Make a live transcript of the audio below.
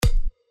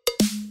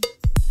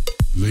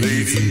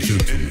Ladies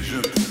and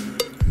gentlemen,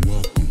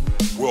 welcome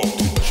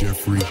to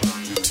Jeffrey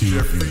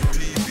TV.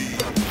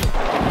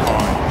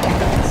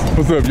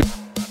 What's up,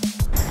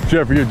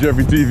 Jeffrey at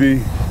Jeffrey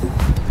TV,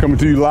 coming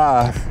to you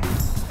live,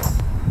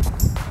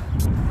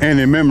 and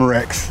in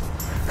Memorex,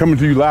 coming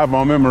to you live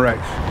on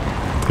Memorex,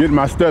 getting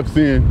my steps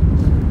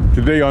in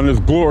today on this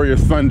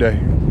glorious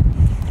Sunday.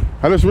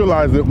 I just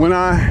realized that when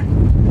I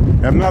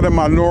am not in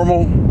my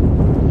normal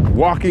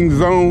walking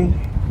zone,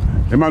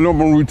 in my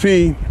normal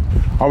routine,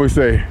 I always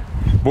say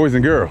boys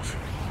and girls.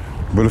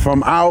 But if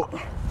I'm out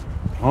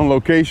on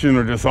location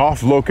or just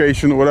off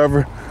location or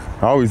whatever,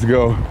 I always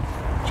go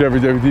Jeffrey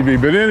TV.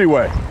 But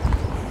anyway,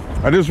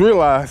 I just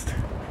realized,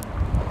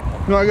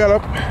 I got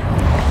up,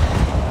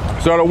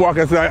 started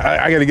walking. I said,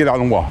 I got to get out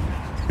and walk.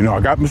 I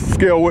got Mr.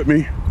 Scale with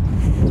me.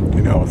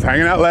 I was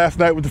hanging out last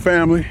night with the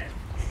family,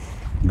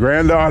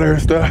 granddaughter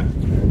and stuff.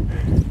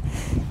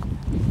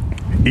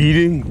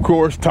 Eating, of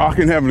course,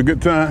 talking, having a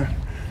good time.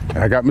 And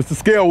I got Mr.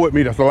 Scale with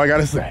me. That's all I got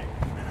to say.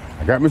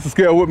 I got Mr.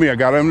 Scale with me. I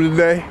got him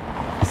today.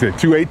 He said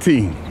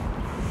 218.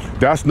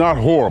 That's not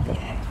horrible.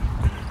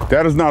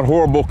 That is not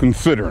horrible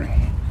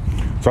considering.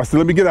 So I said,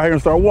 let me get out here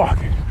and start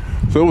walking.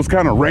 So it was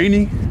kind of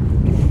rainy.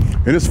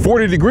 And it's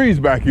 40 degrees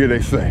back here,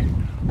 they say.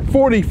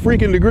 40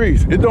 freaking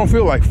degrees. It don't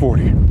feel like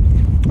 40.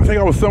 I think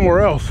I was somewhere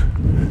else.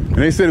 And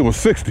they said it was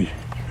 60.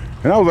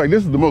 And I was like,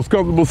 this is the most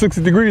comfortable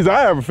 60 degrees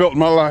I ever felt in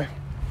my life.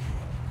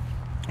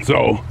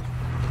 So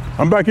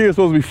I'm back here, it's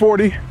supposed to be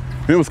 40.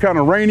 And it was kind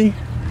of rainy.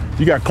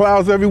 You got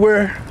clouds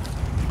everywhere.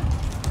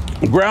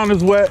 The ground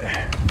is wet.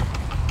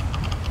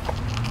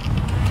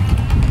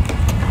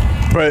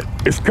 But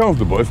it's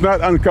comfortable. It's not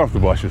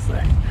uncomfortable, I should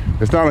say.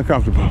 It's not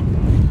uncomfortable.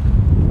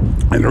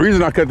 And the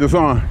reason I cut this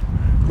on,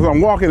 because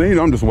I'm walking, and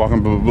I'm just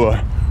walking, blah, blah,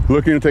 blah,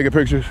 looking and taking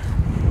pictures.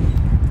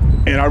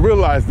 And I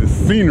realized the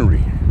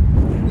scenery.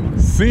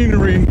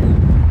 Scenery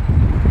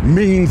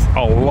means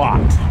a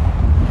lot.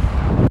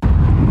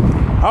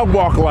 I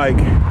walk like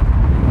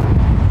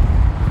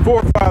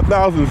 4,000 or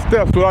 5,000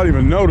 steps without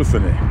even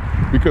noticing it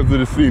because of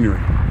the scenery.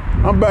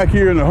 I'm back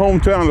here in the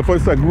hometown, the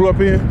place I grew up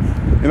in,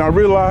 and I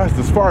realized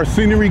as far as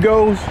scenery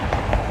goes,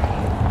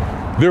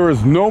 there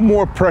is no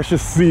more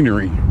precious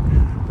scenery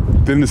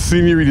than the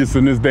scenery that's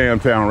in this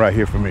damn town right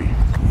here for me.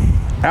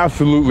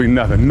 Absolutely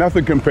nothing.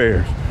 Nothing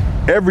compares.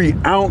 Every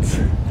ounce,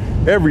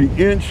 every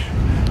inch,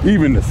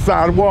 even the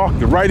sidewalk,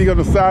 the writing of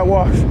the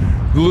sidewalks,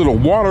 the little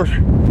water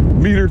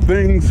meter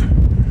things,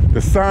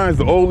 the signs,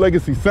 the old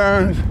legacy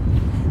signs,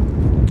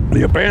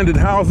 the abandoned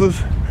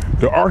houses,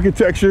 the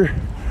architecture,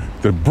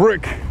 the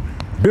brick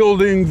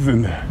buildings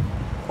and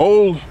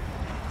old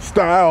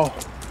style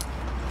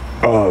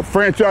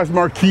franchise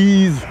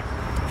marquees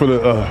for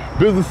the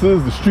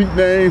businesses, the street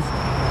names,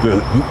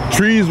 the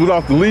trees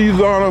without the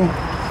leaves on them.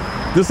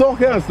 Just all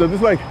kind of stuff.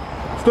 It's like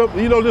stuff,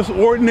 just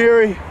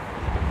ordinary.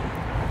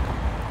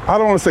 I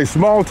don't want to say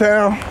small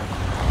town,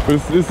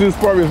 but this is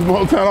probably a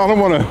small town. I don't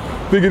want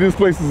to think of this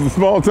place as a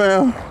small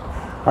town.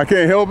 I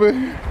can't help it.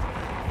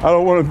 I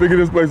don't want to think of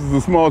this place as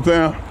a small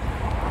town,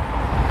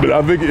 but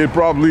I think it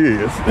probably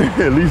is,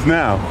 at least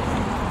now.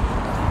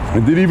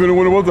 And then even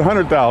when it was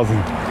 100,000,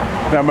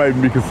 that might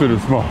be considered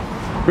small.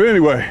 But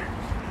anyway,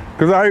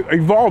 because I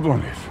evolved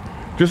on this,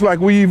 just like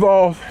we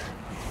evolved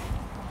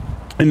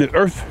in the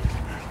Earth,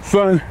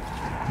 Sun,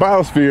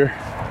 biosphere,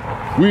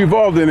 we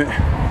evolved in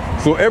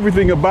it. So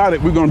everything about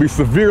it, we're going to be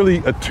severely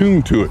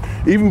attuned to it.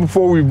 Even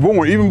before we were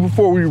born, even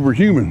before we were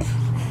humans.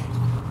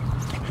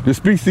 The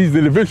species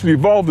that eventually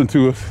evolved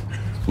into us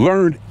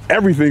learned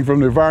everything from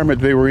the environment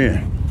they were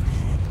in.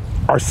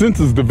 Our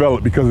senses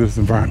developed because of this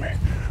environment.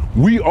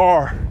 We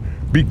are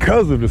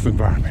because of this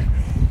environment.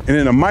 And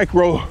in a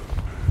micro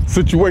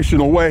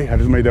situational way, I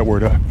just made that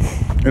word up.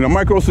 In a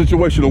micro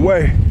situational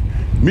way,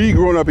 me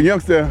growing up in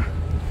Youngstown,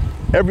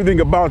 everything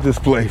about this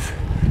place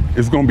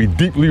is going to be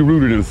deeply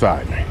rooted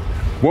inside me.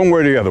 One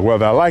way or the other,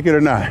 whether I like it or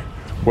not,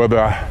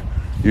 whether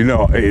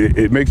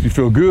it makes me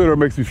feel good or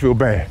makes me feel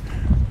bad.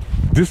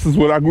 This is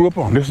what I grew up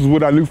on. This is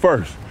what I knew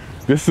first.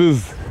 This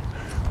is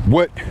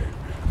what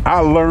I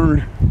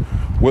learned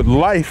what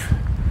life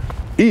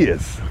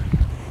is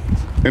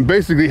and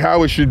basically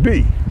how it should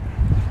be.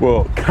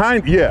 Well,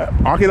 I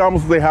can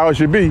almost say how it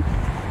should be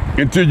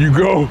until you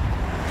go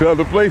to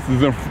other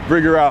places and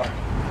figure out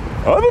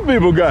other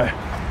people got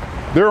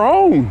their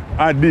own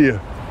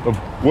idea of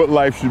what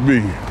life should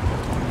be.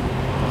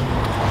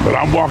 But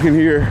I'm walking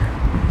here.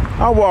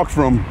 I walked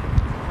from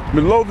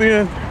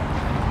Midlothian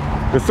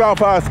to South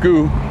High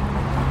School,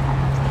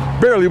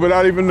 barely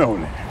without even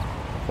knowing it.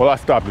 Well, I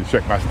stopped and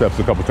checked my steps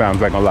a couple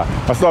times, I ain't gonna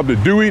lie. I stopped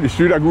at Dewey, the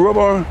street I grew up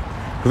on,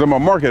 because I'm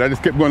on Market. I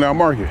just kept going down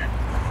Market.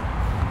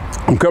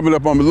 I'm coming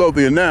up on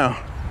Midlothian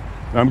now,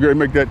 and I'm going to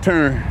make that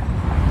turn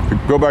to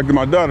go back to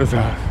my daughter's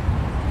house.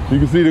 You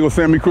can see they're gonna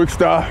send me quick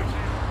stop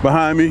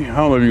behind me. I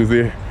don't know if you can see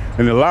it.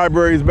 And the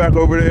library's back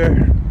over there.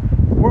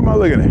 Where am I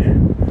looking at?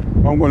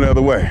 I'm going the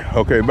other way.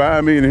 Okay,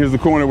 behind me, and here's the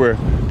corner where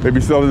they be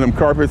selling them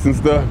carpets and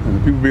stuff, and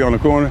the people be on the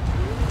corner.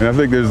 And I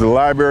think there's a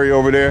library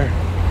over there.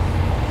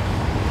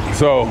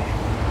 So,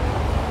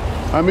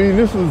 I mean,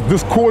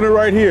 this corner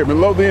right here,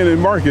 Midlothian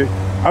and Market,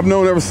 I've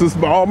known ever since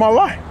all my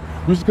life.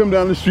 We used to come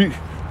down the street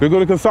to go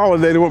to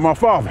Consolidated with my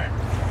father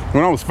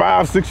when I was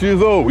 5, 6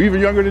 years old,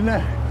 even younger than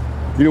that.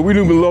 You know, we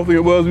knew Midlothian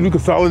it was, we knew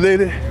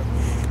Consolidated.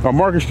 On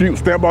Market Street,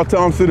 Stambaugh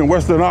Thompson and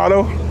Western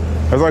Auto.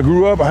 As I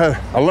grew up,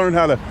 I learned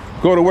how to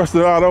go to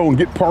Western Auto and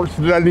get parts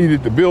that I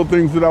needed to build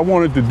things that I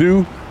wanted to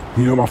do.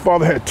 You know, my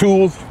father had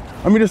tools.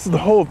 I mean, this is the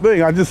whole thing.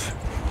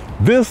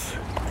 This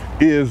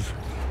is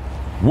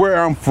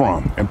where I'm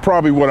from and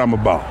probably what I'm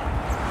about.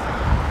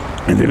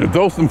 And then to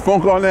throw some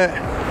funk on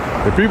that,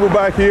 the people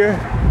back here,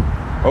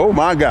 oh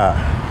my God.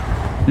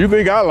 You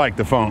think I like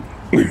the funk?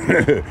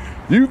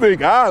 You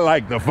think I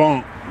like the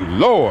funk?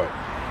 Lord,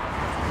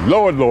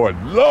 Lord, Lord,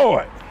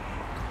 Lord.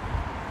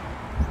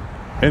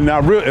 And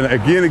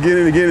again,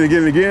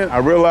 I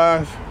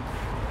realized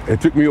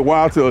it took me a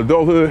while till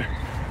adulthood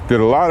that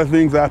a lot of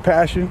things I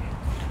passion,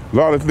 a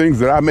lot of things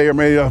that I may or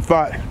may not have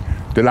thought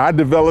that I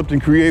developed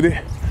and created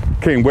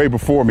came way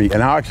before me.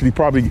 And I actually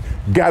probably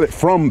got it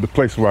from the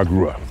place where I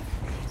grew up.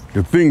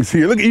 The things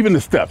here, look, even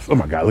the steps. Oh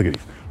my God, look at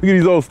these. Look at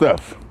these old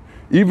steps.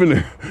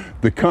 Even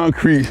the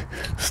concrete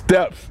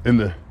steps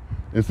and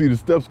see the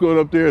steps going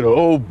up there, the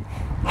old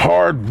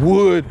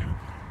hardwood,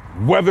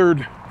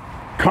 weathered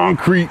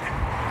concrete,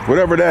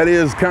 whatever that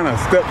is, kind of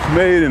steps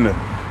made. And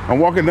I'm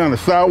walking down the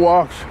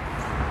sidewalks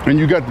and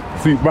you got,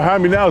 see,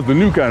 behind me now is the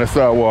new kind of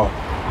sidewalk.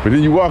 But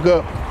then you walk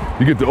up,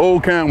 you get the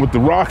old kind with the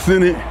rocks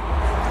in it.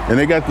 And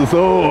they got this,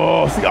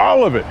 see,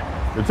 all of it.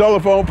 The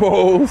telephone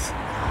poles,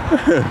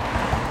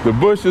 the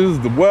bushes,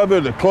 the weather,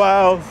 the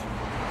clouds.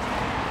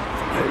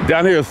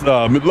 Down here is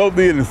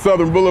Midlothian and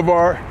Southern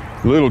Boulevard,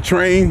 a little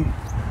train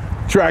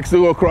tracks to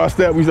go across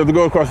that. We used to have to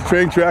go across the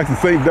train tracks in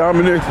St.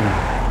 Dominic's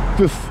and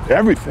just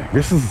everything.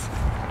 This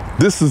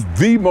is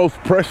the most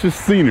precious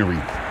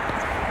scenery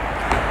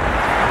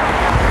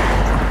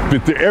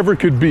that there ever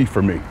could be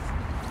for me.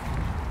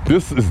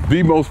 This is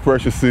the most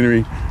precious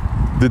scenery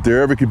that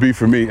there ever could be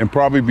for me, and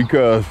probably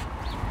because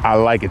I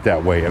like it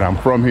that way, and I'm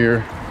from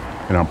here,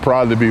 and I'm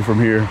proud to be from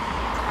here.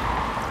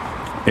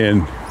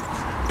 And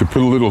to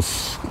put a little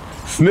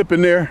snip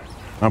in there,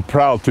 I'm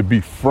proud to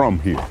be from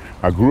here.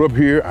 I grew up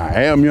here,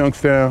 I am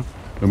Youngstown,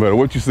 no matter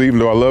what you see, even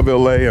though I love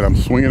LA and I'm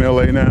swinging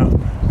LA now,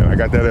 and I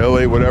got that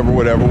LA whatever,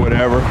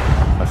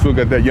 I still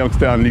got that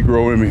Youngstown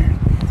Negro in me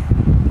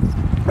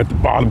at the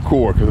bottom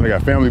core, because I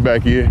got family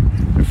back here,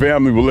 and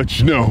family will let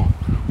you know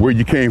where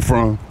you came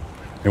from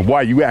and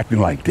why you acting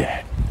like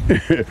that.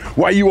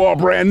 Why you all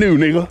brand new,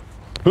 nigga?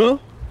 Huh?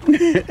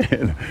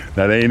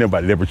 Now, there ain't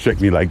nobody that ever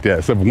checked me like that,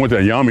 except for one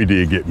time Yami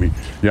did get me.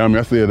 Yami,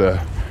 I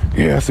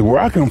said, where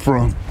I come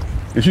from?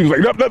 And she was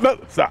like, no,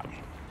 stop.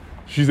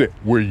 She said,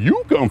 where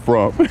you come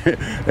from?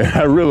 And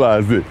I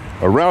realized that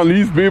around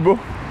these people,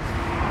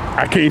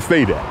 I can't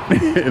say that.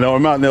 You know,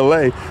 I'm out in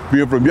LA,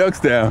 being from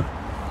Youngstown,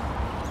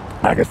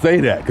 I can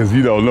say that, because,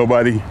 you know,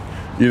 nobody,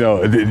 you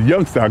know,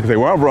 Youngstown can say,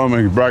 where I'm from,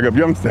 and brag up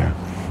Youngstown.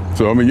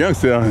 So I'm in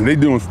Youngstown, and they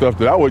doing stuff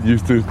that I wasn't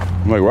used to.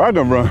 I'm like, where I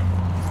come from?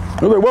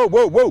 I was like,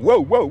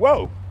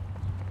 whoa.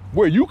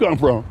 Where you come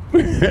from?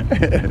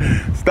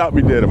 Stopped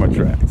me dead in my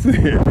tracks.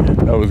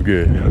 That was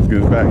good.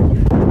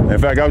 In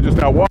fact, I was just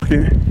out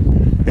walking,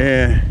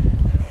 and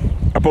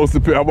I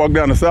walked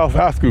down to South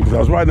High School because I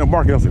was riding up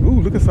Market. I was like,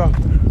 ooh, look at South.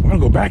 I'm gonna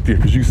go back there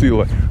because you see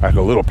like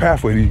a little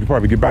pathway that you can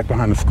probably get back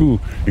behind the school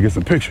and get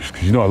some pictures.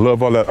 Because you know I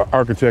love all that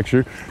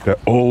architecture, that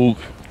old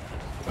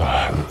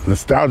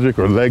nostalgic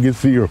or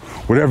legacy or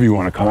whatever you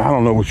want to call it. I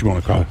don't know what you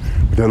want to call it.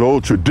 But that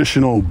old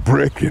traditional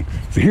brick. And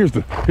so here's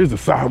the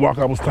sidewalk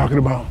I was talking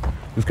about.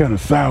 This kind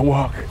of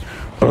sidewalk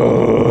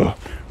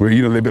where,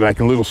 you know, they be like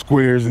in little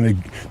squares and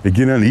they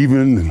get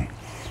uneven, and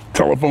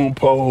telephone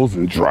poles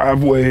and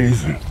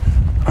driveways. And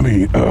I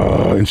mean,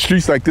 in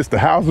streets like this, the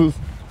houses.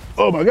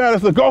 Oh my God,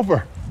 that's a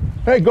gopher.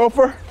 Hey,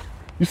 gopher.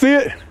 You see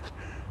it?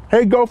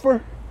 Hey,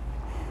 gopher.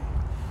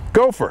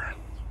 Gopher.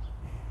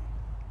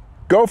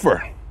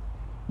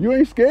 You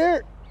ain't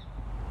scared?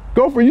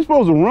 Gopher, you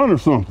supposed to run or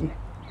something.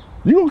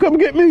 You gonna come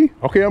get me?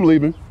 Okay, I'm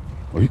leaving.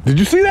 Did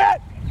you see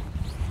that?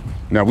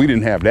 Now, we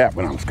didn't have that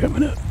when I was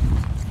coming up.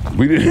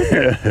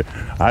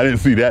 I didn't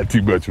see that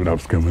too much when I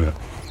was coming up.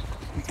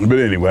 But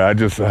anyway, I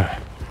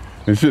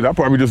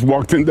probably just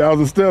walked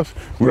 10,000 steps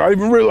without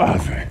even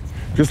realizing it.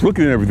 Just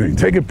looking at everything,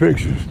 taking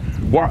pictures.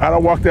 I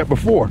walked that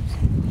before.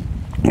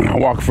 When I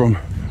walked from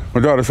my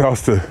daughter's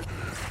house to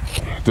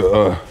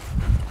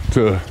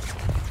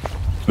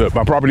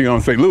my property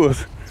on St.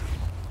 Louis,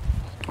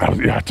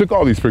 I took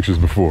all these pictures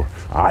before.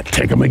 I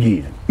take them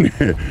again.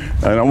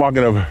 And I'm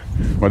walking up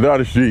my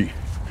daughter's street,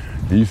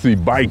 and you see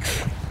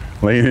bikes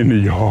laying in the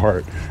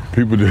yard.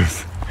 People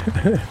just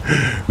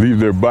leave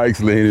their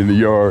bikes laying in the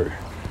yard,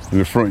 in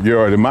the front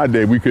yard. In my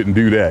day, we couldn't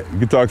do that. You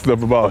could talk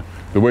stuff about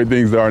the way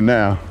things are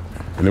now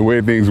and the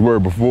way things were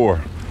before,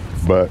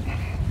 but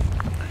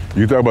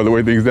you can talk about the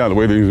way things now, the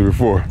way things were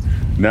before.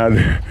 Now,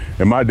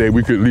 in my day,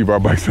 we couldn't leave our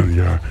bikes in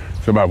the yard.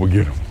 Somebody would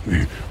get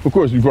them. Of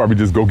course, you probably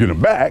just go get them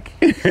back,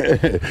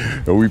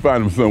 or we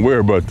find them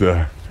somewhere. But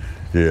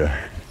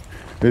yeah,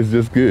 it's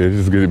just good. It's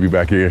just good to be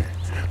back here.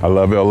 I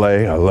love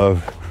LA. I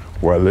love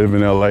where I live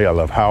in LA. I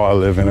love how I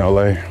live in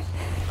LA.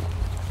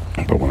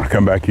 But when I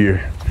come back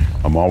here,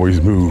 I'm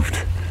always moved.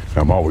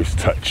 I'm always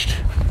touched.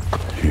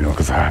 You know,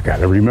 because I got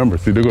to remember.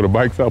 See, they go to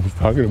bikes I was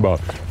talking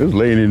about. It's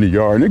laying in the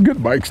yard. And they're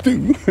good bikes,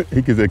 too.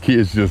 Because the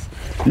kids just,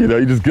 you know,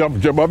 you just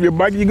jump off your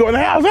bike and you go in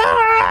the house.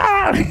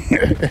 Ah!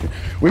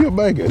 Where your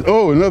bike is?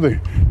 Oh, another.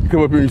 You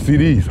come up here and you see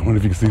these. I wonder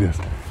if you can see this.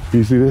 Can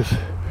you see this?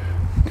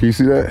 Can you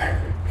see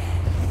that?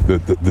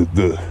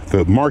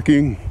 The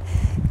marking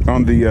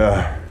on the,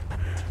 I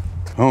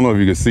don't know if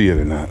you can see it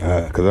or not,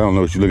 because I don't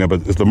know what you're looking at,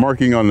 but it's the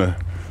marking on the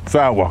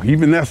sidewalk.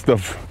 Even that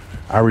stuff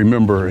I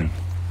remember.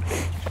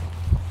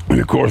 And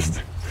of course,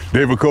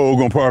 David Cole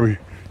gonna probably,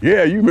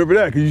 yeah, you remember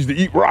that because you used to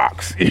eat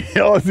rocks.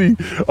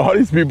 All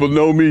these people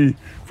know me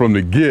from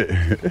the get.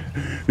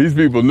 These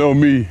people know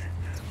me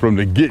from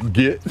the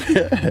get.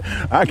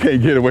 I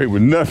can't get away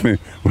with nothing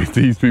with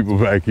these people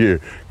back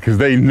here because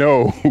they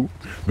know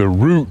the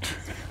root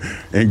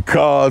and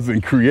cause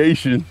and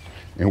creation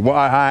and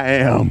why I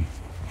am.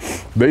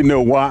 They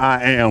know why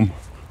I am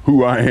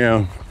who I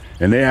am,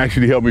 and they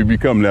actually helped me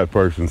become that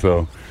person.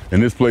 So,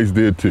 and this place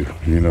did too,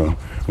 you know.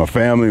 My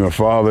family, my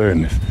father,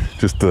 and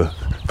just the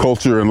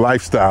culture and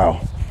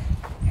lifestyle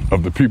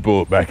of the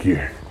people back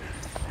here.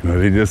 You know,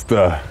 they just,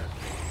 it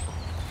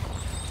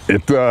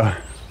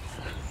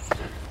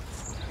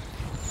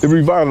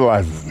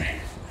revitalizes me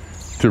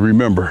to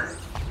remember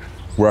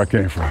where I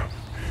came from.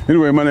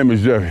 Anyway, my name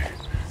is Jeffrey.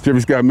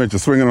 Jeffrey Scott Mitchell,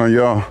 swinging on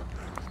y'all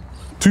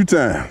 2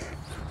 times.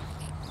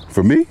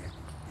 For me,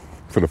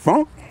 for the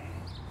funk,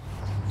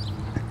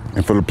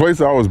 and for the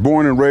place I was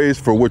born and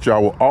raised, for which I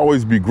will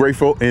always be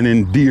grateful and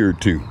endeared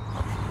to.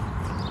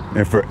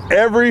 And for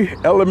every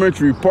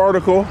elementary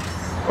particle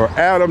or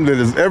atom that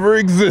has ever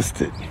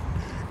existed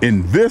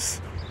in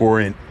this or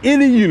in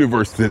any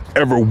universe that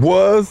ever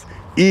was,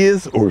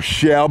 is, or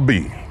shall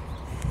be.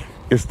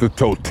 It's the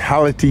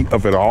totality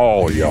of it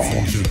all, y'all.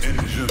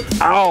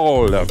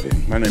 All of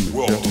it. My name is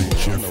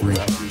Jeffrey.